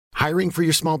Hiring for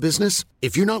your small business?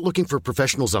 If you're not looking for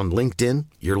professionals on LinkedIn,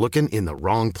 you're looking in the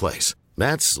wrong place.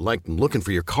 That's like looking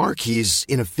for your car keys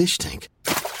in a fish tank.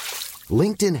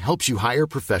 LinkedIn helps you hire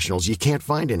professionals you can't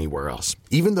find anywhere else,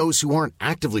 even those who aren't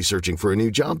actively searching for a new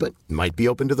job but might be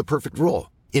open to the perfect role.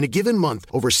 In a given month,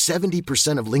 over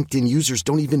 70% of LinkedIn users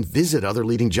don't even visit other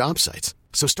leading job sites.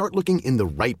 So start looking in the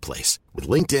right place. With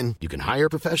LinkedIn, you can hire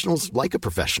professionals like a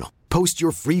professional. Post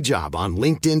your free job on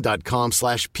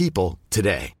linkedin.com/people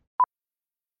today.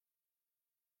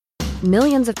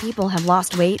 Millions of people have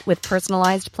lost weight with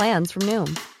personalized plans from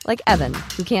Noom. Like Evan,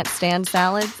 who can't stand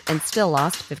salads and still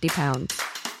lost 50 pounds.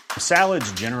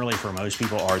 Salads generally for most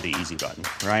people are the easy button,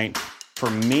 right? For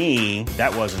me,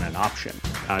 that wasn't an option.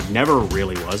 I never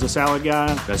really was a salad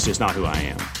guy. That's just not who I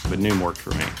am. But Noom worked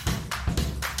for me.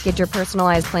 Get your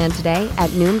personalized plan today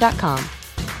at Noom.com.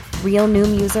 Real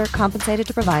Noom user compensated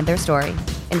to provide their story.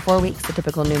 In 4 weeks, the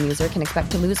typical Noom user can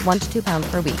expect to lose 1 to 2 pounds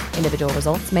per week. Individual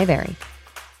results may vary.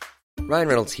 Ryan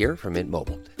Reynolds here from Mint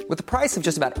Mobile. With the price of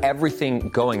just about everything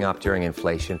going up during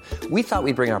inflation, we thought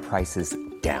we'd bring our prices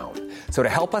down. So to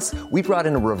help us, we brought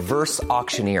in a reverse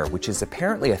auctioneer, which is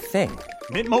apparently a thing.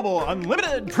 Mint Mobile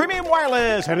Unlimited Premium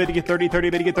Wireless. How to get 30, 30,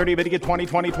 bit to get 30, bit to get 20,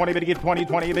 20, 20, bit to get 20,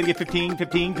 20, bit to get 15,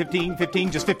 15, 15,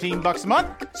 15, just $15 a month?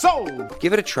 Sold!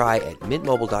 Give it a try at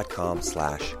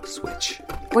mintmobile.com/switch.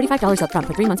 $45 up front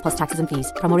for 3 months plus taxes and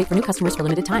fees. Promo rate for new customers for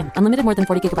limited time. Unlimited more than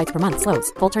 40 gigabytes per month.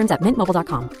 Slows full terms at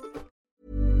mintmobile.com.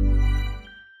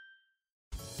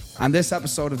 On this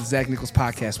episode of the Zach Nichols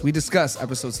podcast, we discuss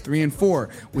episodes 3 and 4,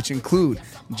 which include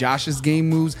Josh's game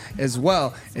moves, as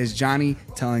well as Johnny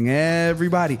telling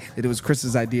everybody that it was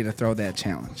Chris's idea to throw that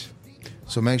challenge.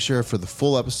 So make sure for the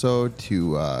full episode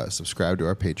to subscribe to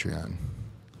our Patreon.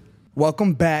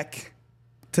 Welcome back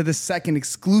to the second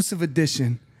exclusive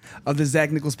edition of the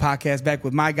Zach Nichols podcast, back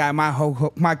with my guy, my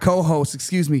co-host,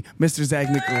 Mr. Zach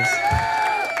Nichols.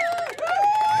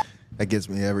 That gets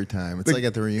me every time. It's like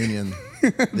at the reunion,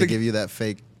 they give you that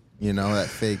fake, that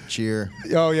fake cheer.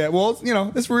 Oh, yeah. Well,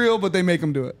 it's real, but they make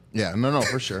them do it. Yeah, no,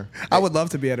 for sure. I would love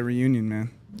to be at a reunion,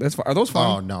 man. Are those fun?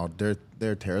 Oh, no, they're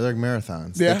terrible. They're like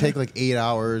marathons. Yeah. They take like 8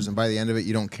 hours, and by the end of it,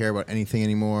 you don't care about anything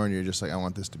anymore, and you're just like, I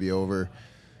want this to be over.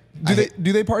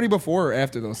 Do they party before or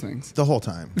after those things? The whole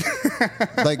time.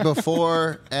 Like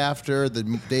before, after, the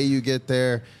day you get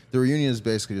there, the reunion is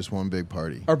basically just one big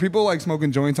party. Are people like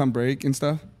smoking joints on break and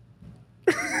stuff?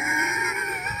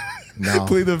 No.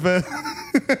 Plead the fifth.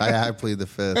 I plead the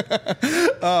fifth.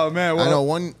 Oh, man. Well, I know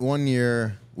one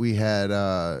year we had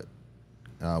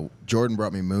Jordan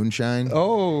brought me moonshine.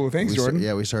 Oh, thanks, Jordan.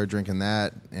 We started drinking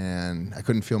that, and I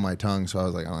couldn't feel my tongue, so I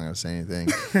was like, I'm not going to say anything.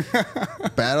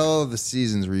 Battle of the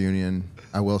Seasons reunion,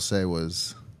 I will say,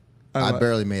 was... I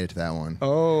barely made it to that one.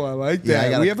 Oh, I like that.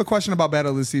 Yeah, we have a question about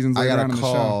Battle of the Seasons later on in the show.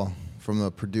 I got a call from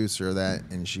the producer of that,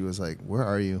 and she was like, where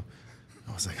are you?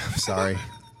 I was like, I'm sorry.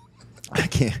 I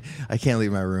can't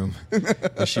leave my room.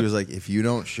 But she was like, if you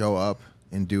don't show up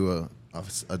and do a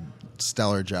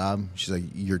stellar job, she's like,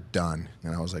 you're done.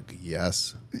 And I was like,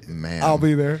 yes, man. I'll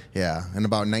be there. Yeah. And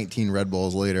about 19 Red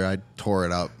Bulls later, I tore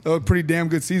it up. Oh, pretty damn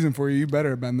good season for you. You better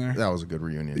have been there. That was a good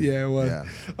reunion. Yeah, it was. Yeah.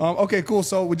 Okay, cool.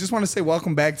 So we just want to say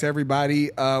welcome back to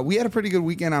everybody. We had a pretty good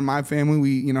weekend on my family.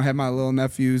 We, had my little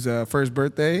nephew's first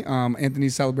birthday.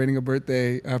 Anthony's celebrating a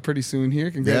birthday pretty soon here.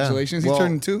 Congratulations. Yeah. He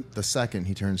turned 2? The second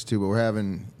he turns 2, but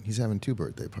he's having 2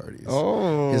 birthday parties.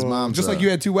 Oh. His mom's just like you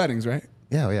had 2 weddings, right?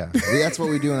 Yeah. That's what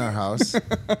we do in our house.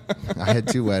 I had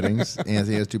 2 weddings.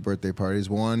 Anthony has 2 birthday parties.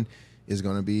 One is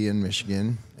going to be in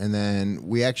Michigan. And then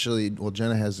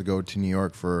Jenna has to go to New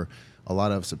York for a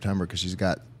lot of September because she's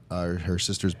got her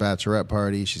sister's bachelorette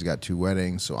party. She's got 2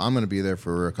 weddings. So I'm going to be there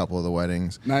for a couple of the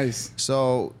weddings. Nice.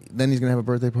 So then he's going to have a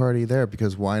birthday party there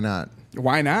because why not?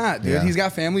 Why not, dude? Yeah. He's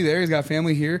got family there. He's got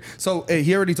family here. So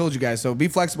he already told you guys. So be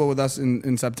flexible with us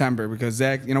in September because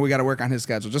Zach, we got to work on his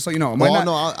schedule. Just so you know. I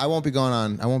won't be going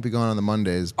on. I won't be going on the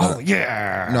Mondays. Oh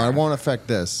yeah. No, it won't affect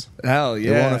this. Hell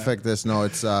yeah. It won't affect this. No,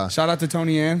 it's. Shout out to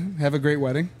Tony Ann. Have a great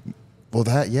wedding. Well,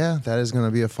 that is going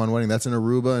to be a fun wedding. That's in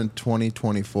Aruba in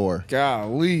 2024.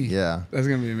 Golly. Yeah. That's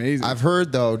going to be amazing. I've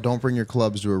heard, though, don't bring your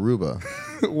clubs to Aruba.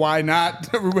 Why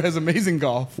not? Aruba has amazing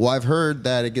golf. Well, I've heard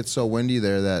that it gets so windy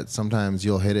there that sometimes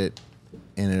you'll hit it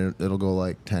and it'll go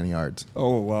like 10 yards.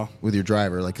 Oh, well. With your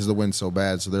driver, because the wind's so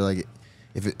bad. So they're like,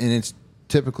 and it's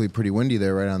typically pretty windy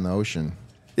there right on the ocean.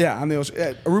 Yeah, on the ocean.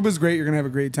 Yeah, Aruba's great. You're going to have a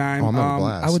great time. Oh, I'm having a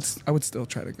blast. I would still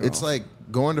try to go. It's like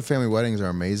going to family weddings are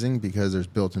amazing because there's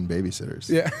built-in babysitters.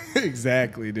 Yeah,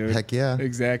 exactly, dude. Heck yeah.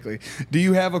 Exactly. Do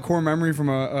you have a core memory from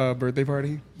a birthday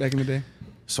party back in the day?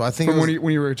 So I think from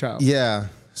when you were a child. Yeah.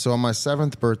 So on my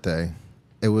 7th birthday,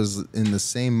 it was in the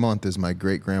same month as my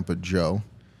great-grandpa Joe.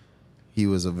 He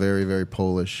was a very, very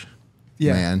Polish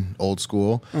man, old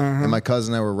school. And my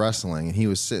cousin and I were wrestling, and he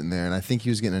was sitting there, and I think he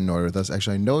was getting annoyed with us.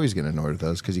 Actually, I know he was getting annoyed with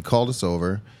us because he called us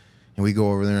over, and we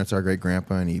go over there, and it's our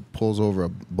great-grandpa, and he pulls over a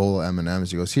bowl of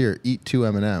M&Ms. He goes, here, eat 2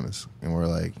 M&Ms. And we're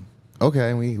like, okay,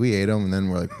 and we ate them, and then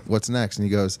we're like, what's next? And he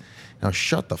goes, now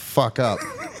shut the fuck up.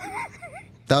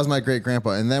 That was my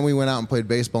great-grandpa. And then we went out and played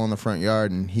baseball in the front yard,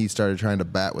 and he started trying to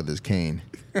bat with his cane.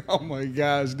 Oh, my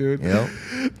gosh, dude. Yep.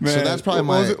 Man, So that's probably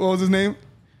what was his name?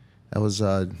 That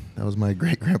was my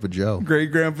great-grandpa Joe.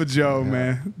 Great-grandpa Joe,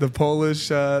 man. The Polish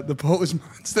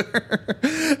monster.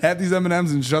 Have these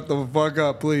M&Ms and shut the fuck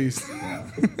up, please.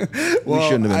 Well, we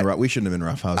shouldn't have been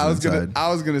roughhousing inside. I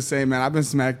was gonna say, man, I've been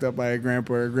smacked up by a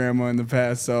grandpa or a grandma in the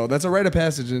past, so that's a rite of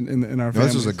passage in our family.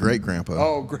 This was a great-grandpa.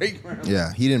 Oh, great-grandpa.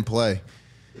 Yeah, he didn't play.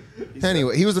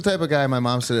 Anyway, he was the type of guy, my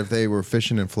mom said, if they were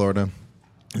fishing in Florida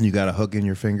and you got a hook in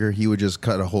your finger, he would just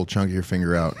cut a whole chunk of your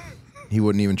finger out. He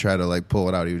wouldn't even try to like pull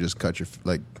it out. He would just cut your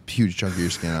huge chunk of your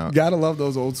skin out. Gotta love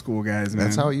those old school guys, man.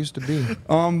 That's how it used to be.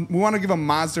 We want to give a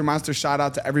monster shout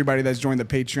out to everybody that's joined the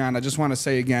Patreon. I just want to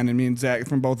say again, and me and Zach,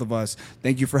 from both of us,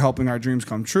 thank you for helping our dreams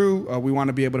come true. We want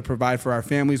to be able to provide for our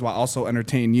families while also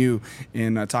entertain you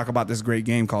and talk about this great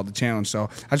game called The Challenge. So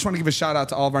I just want to give a shout out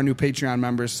to all of our new Patreon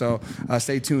members. So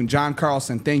stay tuned. John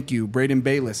Carlson, thank you. Braden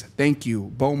Bayless, thank you.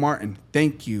 Bo Martin,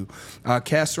 thank you.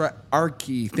 Castra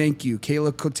Arki, thank you.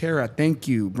 Kayla Kotera, thank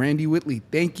you. Brandy Whitley,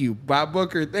 thank you. Bob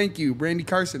Booker, thank you. Brandy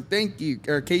Carson, thank you.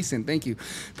 Kaysen, thank you.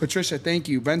 Patricia, thank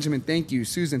you. Benjamin, thank you.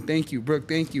 Susan, thank you. Brooke,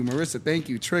 thank you. Marissa, thank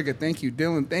you. Trigger, thank you.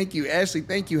 Dylan, thank you. Ashley,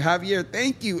 thank you. Javier,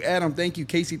 thank you. Adam, thank you.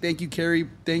 Casey, thank you. Carrie,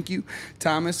 thank you.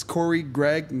 Thomas, Corey,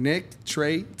 Greg, Nick,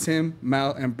 Trey, Tim,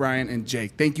 Mel, and Brian, and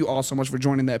Jake. Thank you all so much for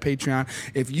joining that Patreon.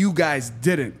 If you guys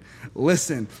didn't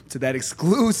listen to that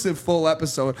exclusive full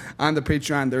episode on the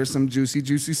Patreon, there's some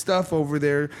juicy stuff over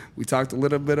there. We talked a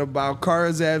little bit about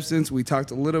Kara's absence. We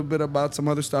talked a little bit about some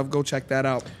other stuff. Go check that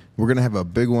out. We're going to have a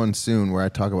big one soon where I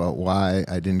talk about why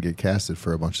I didn't get casted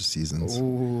for a bunch of seasons.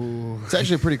 Ooh. It's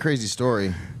actually a pretty crazy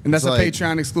story. And that's it's a like,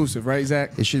 Patreon exclusive, right,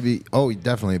 Zach? It should be,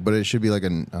 definitely, but it should be like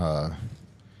a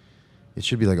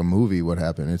movie. What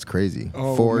happened? It's crazy.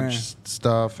 Forged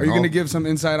stuff. Are you going to give some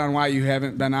insight on why you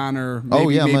haven't been on, or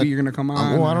maybe you're going to come on?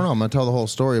 I don't know. I'm going to tell the whole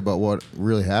story about what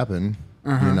really happened.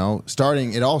 You know,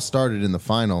 it all started in the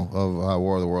final of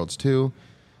War of the Worlds 2.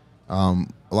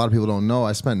 A lot of people don't know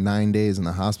I spent 9 days in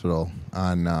the hospital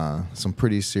on some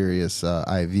pretty serious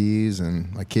IVs,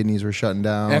 and my kidneys were shutting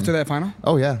down. After that final?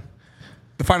 Oh, yeah.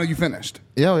 The final you finished?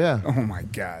 Yeah, oh, yeah. Oh, my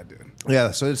God, dude.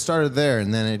 Yeah, so it started there,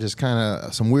 and then it just kind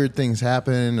of, some weird things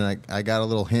happened, and I got a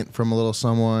little hint from a little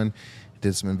someone,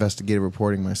 did some investigative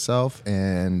reporting myself,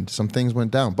 and some things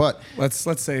went down. But let's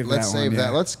save that. Let's save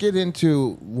that. Let's get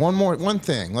into one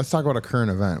thing. Let's talk about a current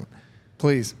event.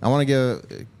 Please. I want to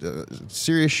give a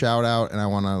serious shout out, and I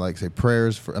want to say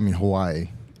prayers for, Hawaii.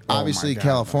 Obviously,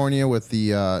 California with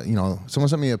the, someone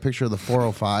sent me a picture of the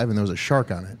 405, and there was a shark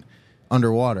on it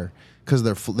underwater because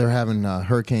they're having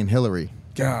Hurricane Hillary.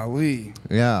 Golly.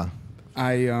 Yeah.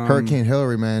 Hurricane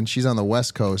Hillary, man, she's on the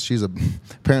West Coast.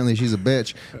 Apparently she's a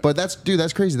bitch. But that's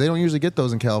crazy. They don't usually get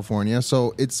those in California.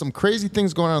 So it's some crazy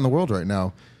things going on in the world right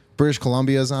now. British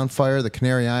Columbia is on fire. The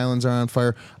Canary Islands are on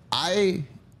fire. I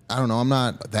don't know. I'm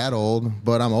not that old,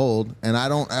 but I'm old, and I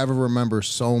don't ever remember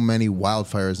so many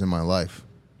wildfires in my life.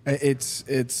 It's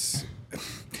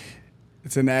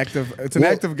an act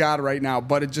of God right now,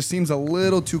 but it just seems a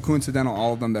little too coincidental.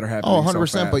 All of them that are happening. 100%.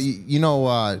 So fast.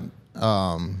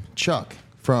 But Chuck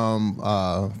from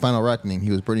Final Reckoning, he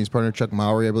was Brittany's partner. Chuck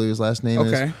Mowry, I believe his last name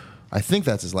is. I think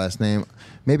that's his last name.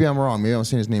 Maybe I'm wrong. Maybe I'm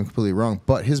saying his name completely wrong.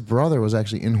 But his brother was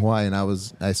actually in Hawaii, and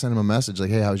I sent him a message like,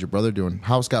 "Hey, how's your brother doing?"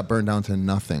 House got burned down to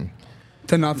nothing.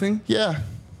 To nothing? Yeah.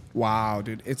 Wow,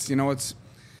 dude. It's.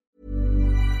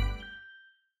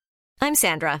 I'm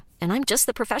Sandra, and I'm just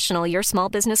the professional your small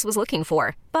business was looking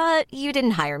for. But you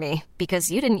didn't hire me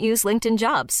because you didn't use LinkedIn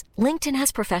Jobs. LinkedIn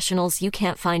has professionals you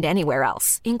can't find anywhere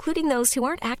else, including those who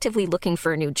aren't actively looking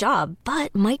for a new job,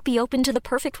 but might be open to the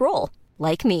perfect role,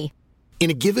 like me. In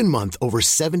a given month, over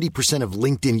 70% of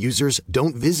LinkedIn users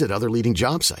don't visit other leading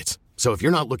job sites. So if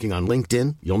you're not looking on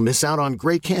LinkedIn, you'll miss out on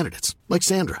great candidates like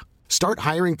Sandra. Start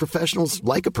hiring professionals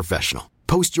like a professional.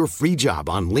 Post your free job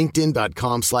on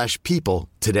linkedin.com/people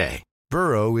today.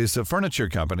 Burrow is a furniture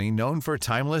company known for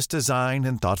timeless design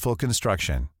and thoughtful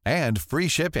construction and free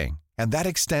shipping, and that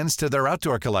extends to their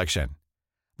outdoor collection.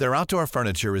 Their outdoor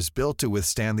furniture is built to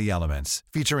withstand the elements,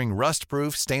 featuring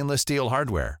rust-proof stainless steel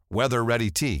hardware,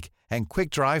 weather-ready teak, and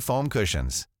quick-dry foam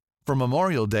cushions. For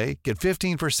Memorial Day, get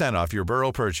 15% off your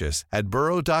Burrow purchase at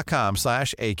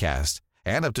burrow.com/ACAST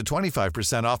and up to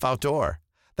 25% off outdoor.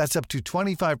 That's up to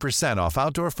 25% off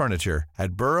outdoor furniture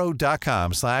at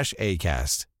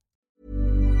burrow.com/ACAST.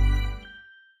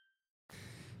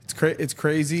 It's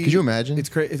crazy. Could you imagine? It's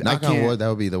crazy. Knock on wood, that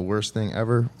would be the worst thing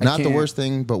ever. Not the worst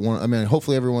thing, but one. I mean,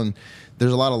 hopefully everyone.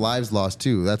 There's a lot of lives lost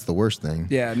too. That's the worst thing.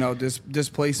 Yeah, no,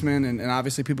 displacement and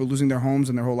obviously people losing their homes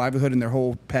and their whole livelihood and their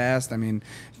whole past. I mean,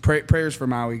 prayers for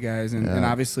Maui guys and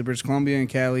obviously British Columbia and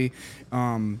Cali.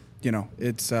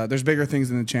 It's there's bigger things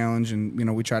than the challenge,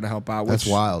 and we try to help out. That's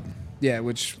wild. Yeah,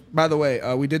 which, by the way,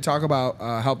 we did talk about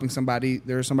helping somebody.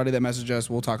 There's somebody that messaged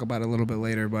us. We'll talk about it a little bit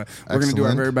later, but we're going to do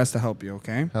our very best to help you,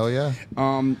 okay? Hell yeah.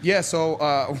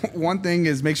 So one thing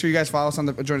is make sure you guys follow us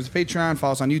join us on Patreon,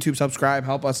 follow us on YouTube, subscribe,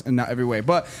 help us in every way.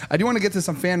 But I do want to get to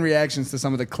some fan reactions to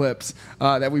some of the clips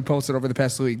that we posted over the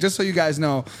past week. Just so you guys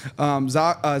know,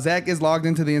 Zach is logged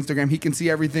into the Instagram. He can see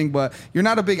everything, but you're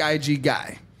not a big IG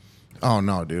guy. Oh,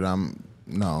 no, dude.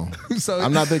 No.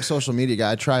 I'm not a big social media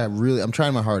guy. I'm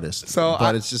trying my hardest.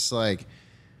 But it's just like,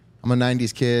 I'm a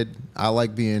 90s kid. I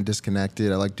like being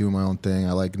disconnected. I like doing my own thing.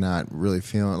 I like not really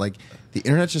feeling like the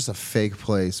internet's just a fake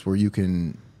place where you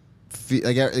can feel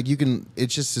like you can.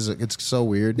 It's so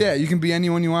weird. Yeah, you can be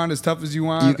anyone you want, as tough as you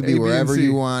want. You can be wherever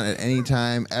you want at any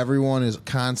time. Everyone is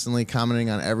constantly commenting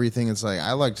on everything. It's like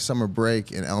I liked summer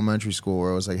break in elementary school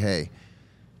where it was like, hey,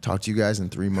 talk to you guys in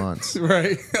 3 months.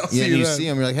 Right. You see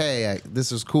them, you're like, hey,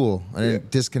 this is cool. I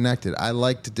didn't disconnect it. I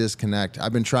like to disconnect.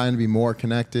 I've been trying to be more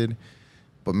connected.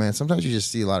 But, man, sometimes you just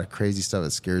see a lot of crazy stuff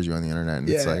that scares you on the internet. And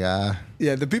it's like,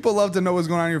 Yeah, the people love to know what's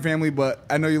going on in your family, but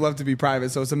I know you love to be private,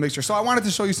 so it's a mixture. So I wanted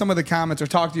to show you some of the comments or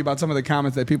talk to you about some of the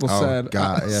comments that people said. Oh,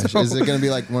 God. Yeah. Is it going to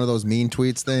be like one of those mean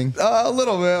tweets thing? A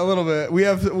little bit. We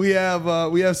have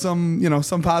some,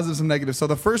 some positives, some negatives. So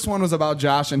the first one was about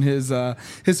Josh and his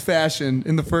fashion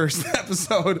in the first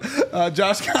episode.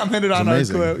 Josh commented on our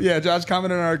clip. Yeah, Josh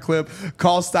commented on our clip,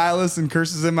 calls stylist and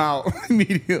curses him out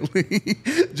immediately.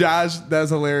 Josh,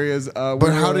 that's hilarious.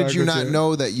 But how did you not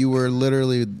know that you were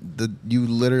literally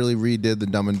redid the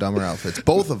Dumb and Dumber outfits,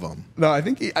 both of them? No, I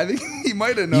think he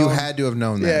might have known. You had to have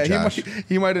known that. Yeah, Josh.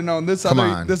 he might have known. This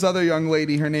other young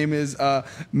lady, her name is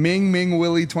Ming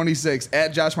Willie 26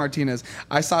 at Josh Martinez.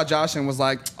 I saw Josh and was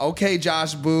like, okay,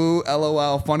 Josh, boo,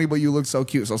 LOL, funny, but you look so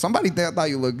cute. So somebody thought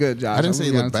you looked good, Josh. I didn't say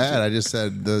you looked bad. I just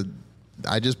said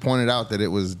I just pointed out that it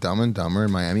was Dumb and Dumber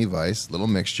and Miami Vice, little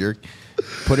mixture.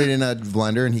 Put it in a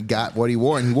blender, and he got what he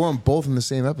wore, and he wore them both in the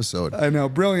same episode. I know.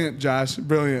 Brilliant, Josh.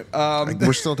 Brilliant.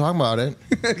 We're still talking about it.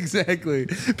 Exactly.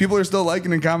 People are still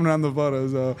liking and commenting on the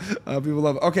photos, so people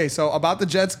love it. Okay, so about the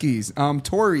jet skis,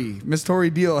 Miss Tori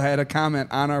Deal had a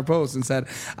comment on our post and said,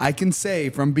 I can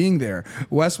say from being there,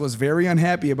 Wes was very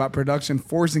unhappy about production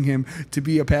forcing him to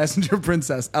be a passenger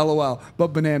princess, LOL, but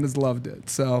Bananas loved it.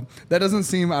 So that doesn't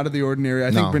seem out of the ordinary.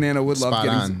 I think Banana would love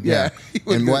getting... Yeah.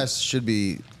 And Wes should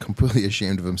be completely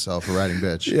ashamed of himself for riding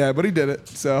bitch. Yeah, but he did it.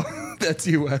 So that's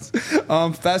you, Wes.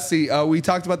 Fessy, we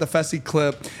talked about the Fessy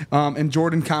clip, and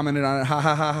Jordan commented on it. Ha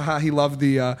ha ha ha ha. He loved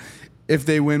the if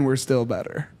they win, we're still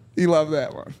better. He loved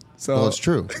that one. So well, it's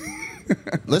true.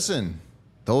 Listen,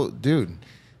 dude,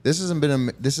 this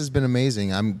has been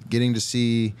amazing. I'm getting to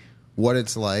see what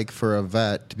it's like for a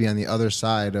vet to be on the other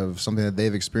side of something that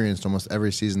they've experienced almost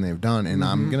every season they've done. And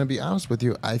I'm going to be honest with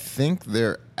you, I think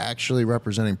they're actually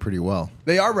representing pretty well.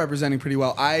 They are representing pretty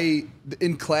well.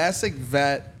 In classic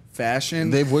vet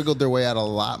fashion, they've wiggled their way out a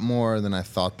lot more than I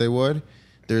thought they would.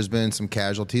 There's been some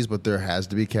casualties, but there has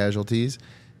to be casualties.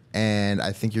 And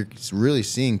I think you're really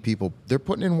seeing people, they're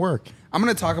putting in work. I'm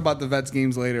going to talk about the vets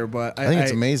games later, but I think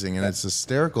it's amazing, and it's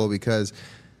hysterical because,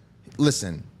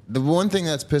 listen, the one thing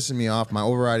that's pissing me off, my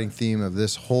overriding theme of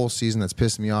this whole season that's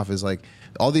pissing me off is like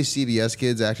all these CBS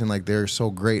kids acting like they're so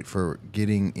great for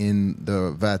getting in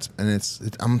the vets. And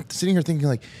I'm sitting here thinking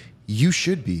like, you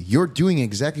should be. You're doing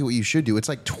exactly what you should do. It's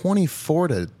like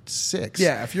 24-6.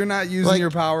 Yeah, if you're not using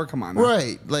your power, come on. Now.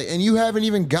 Right. And you haven't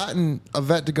even gotten a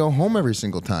vet to go home every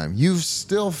single time. You've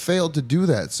still failed to do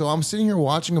that. So I'm sitting here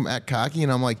watching them act cocky, and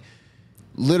I'm like,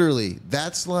 literally,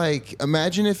 that's like,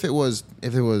 imagine if it was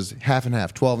half and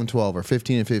half, 12 and 12, or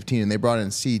 15 and 15, and they brought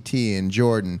in CT and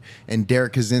Jordan and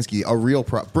Derek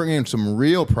Kaczynski, bring in some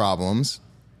real problems.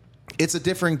 It's a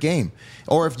different game.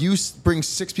 Or if you bring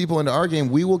 6 people into our game,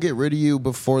 we will get rid of you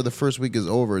before the first week is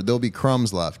over. There'll be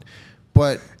crumbs left.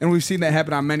 And we've seen that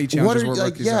happen on many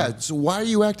challenges. So why are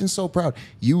you acting so proud?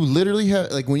 You literally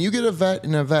have, when you get a vet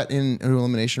in an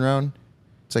elimination round,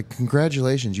 it's like,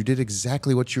 congratulations, you did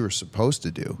exactly what you were supposed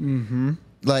to do. Mm-hmm.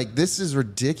 This is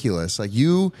ridiculous.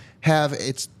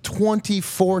 It's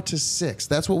 24-6.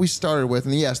 That's what we started with.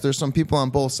 And yes, there's some people on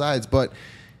both sides, but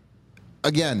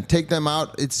again, take them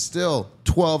out. It's still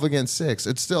 12 against 6.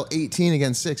 It's still 18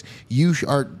 against 6. You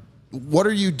are what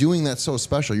are you doing that's so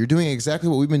special? You're doing exactly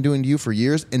what we've been doing to you for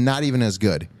years and not even as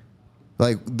good.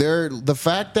 Like, the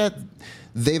fact that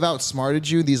they've outsmarted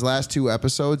you these last 2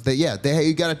 episodes,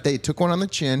 they took one on the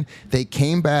chin, they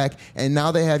came back, and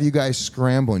now they have you guys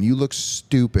scrambling. You look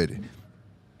stupid.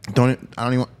 I don't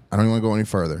even want to go any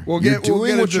further. You're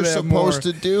doing what you're supposed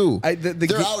to do.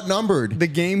 They're outnumbered. The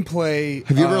gameplay.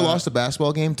 Have you ever lost a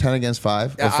basketball game 10 against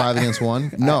 5 or 5 against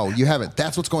 1? No, you haven't.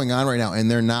 That's what's going on right now, and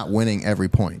they're not winning every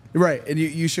point. Right, and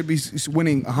you should be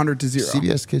winning 100-0.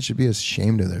 CBS kids should be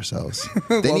ashamed of themselves.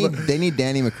 They need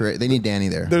Danny McCray. They need Danny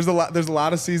there. There's a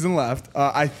lot of season left.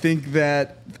 I think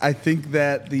that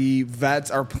the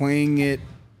vets are playing it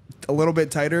a little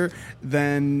bit tighter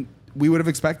than we would have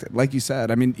expected, like you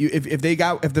said. I mean, if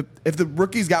the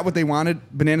rookies got what they wanted,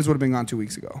 Bananas would have been gone 2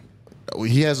 weeks ago.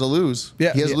 He has to lose.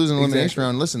 Yeah, he has to lose in the elimination exactly.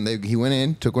 round. Listen, he went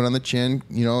in, took one on the chin,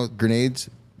 grenades,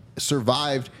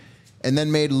 survived, and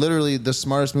then made literally the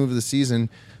smartest move of the season,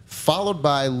 followed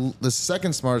by the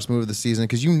second smartest move of the season,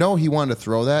 because he wanted to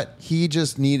throw that. He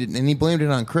just needed, and he blamed it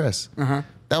on Chris.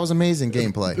 That was amazing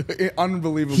gameplay.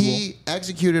 Unbelievable. He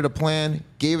executed a plan,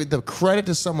 gave it the credit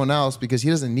to someone else because he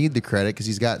doesn't need the credit because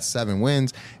he's got 7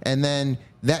 wins. And then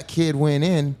that kid went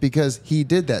in because he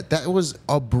did that. That was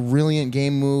a brilliant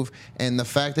game move. And the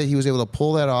fact that he was able to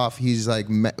pull that off, he's like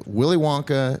Willy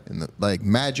Wonka and like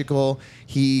magical.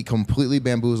 He completely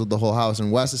bamboozled the whole house.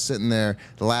 And Wes is sitting there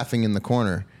laughing in the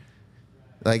corner.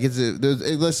 Like,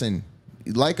 listen.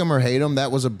 Like him or hate him,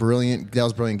 that was brilliant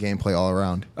gameplay all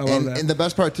around. I love that. And the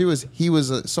best part too is he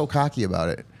was so cocky about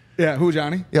it. Yeah, who,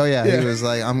 Johnny? Oh yeah,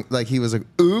 he was like,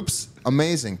 oops,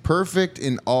 amazing, perfect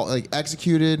in all, like,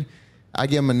 executed. I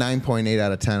give him a 9.8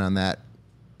 out of 10 on that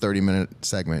 30-minute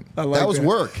segment. That was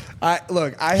work.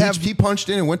 He punched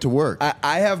in and went to work.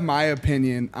 I have my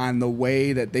opinion on the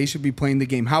way that they should be playing the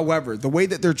game. However, the way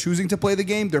that they're choosing to play the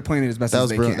game, they're playing it as best as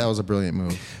they can. That was a brilliant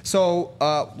move. So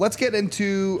let's get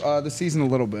into the season a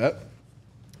little bit.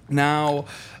 Now,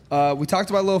 we talked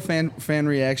about a little fan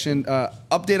reaction.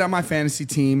 Update on my fantasy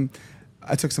team.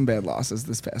 I took some bad losses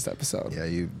this past episode. Yeah,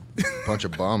 you bunch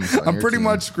of bums. I'm pretty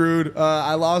much screwed.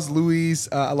 I lost Luis.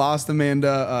 I lost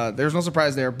Amanda. There's no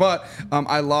surprise there. But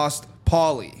I lost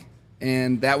Paulie,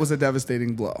 and that was a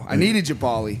devastating blow. I needed you,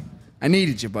 Paulie. I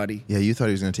needed you, buddy. Yeah, you thought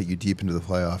he was going to take you deep into the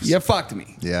playoffs. You fucked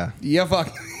me. Yeah. You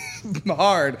fucked me.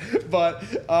 Hard, but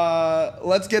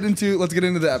let's get into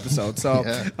the episode. So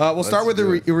we'll start with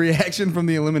the reaction from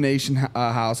the Elimination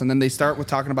House, and then they start with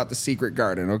talking about the Secret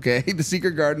Garden. Okay, the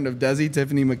Secret Garden of Desi,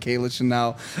 Tiffany, Michaela,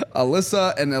 Chanel,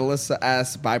 Alyssa, and Alyssa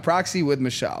S by proxy with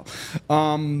Michelle.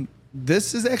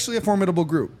 This is actually a formidable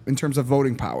group in terms of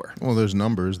voting power. Well, there's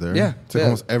numbers there. Yeah. It's like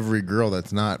almost every girl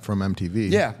that's not from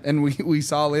MTV. Yeah, and we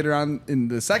saw later on in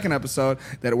the second episode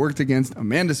that it worked against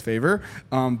Amanda's favor.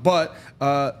 But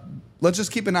let's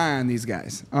just keep an eye on these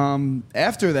guys.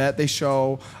 After that, they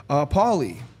show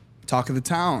Paulie, talk of the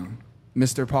town,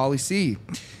 Mr. Paulie C.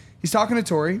 He's talking to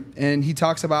Tori, and he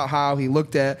talks about how he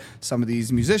looked at some of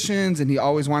these musicians, and he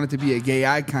always wanted to be a gay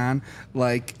icon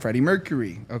like Freddie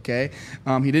Mercury, okay?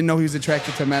 He didn't know he was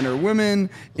attracted to men or women,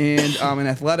 and in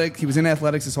athletics, he was in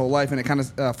athletics his whole life, and it kind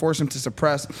of forced him to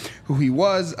suppress who he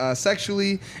was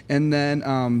sexually, and then,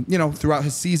 throughout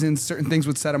his seasons, certain things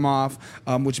would set him off,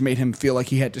 which made him feel like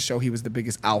he had to show he was the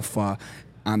biggest alpha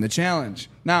on the challenge.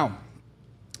 Now,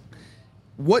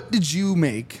 what did you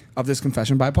make of this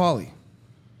confession by Paulie?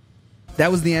 That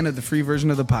was the end of the free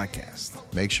version of the podcast.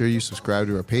 Make sure you subscribe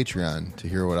to our Patreon to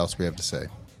hear what else we have to say.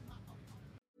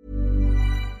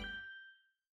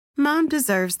 Mom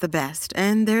deserves the best,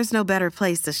 and there's no better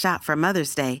place to shop for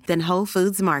Mother's Day than Whole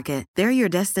Foods Market. They're your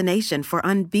destination for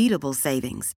unbeatable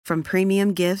savings, from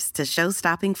premium gifts to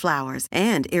show-stopping flowers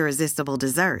and irresistible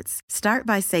desserts. Start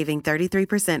by saving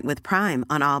 33% with Prime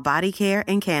on all body care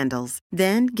and candles.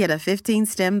 Then get a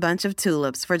 15-stem bunch of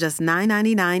tulips for just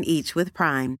 $9.99 each with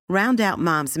Prime. Round out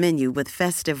Mom's menu with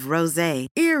festive rosé,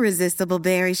 irresistible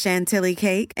berry chantilly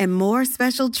cake, and more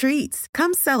special treats.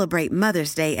 Come celebrate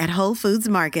Mother's Day at Whole Foods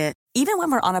Market. Even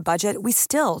when we're on a budget, we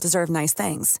still deserve nice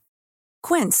things.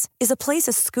 Quince is a place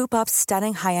to scoop up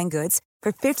stunning high-end goods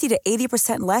for 50 to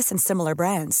 80% less than similar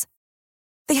brands.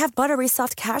 They have buttery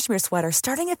soft cashmere sweaters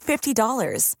starting at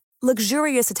 $50,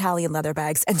 luxurious Italian leather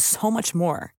bags, and so much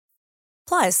more.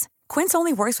 Plus, Quince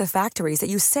only works with factories that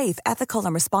use safe, ethical,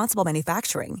 and responsible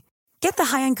manufacturing. Get the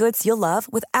high-end goods you'll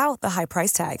love without the high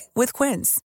price tag with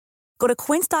Quince. Go to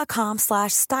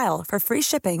quince.com/style for free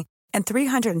shipping and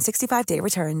 365-day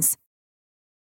returns.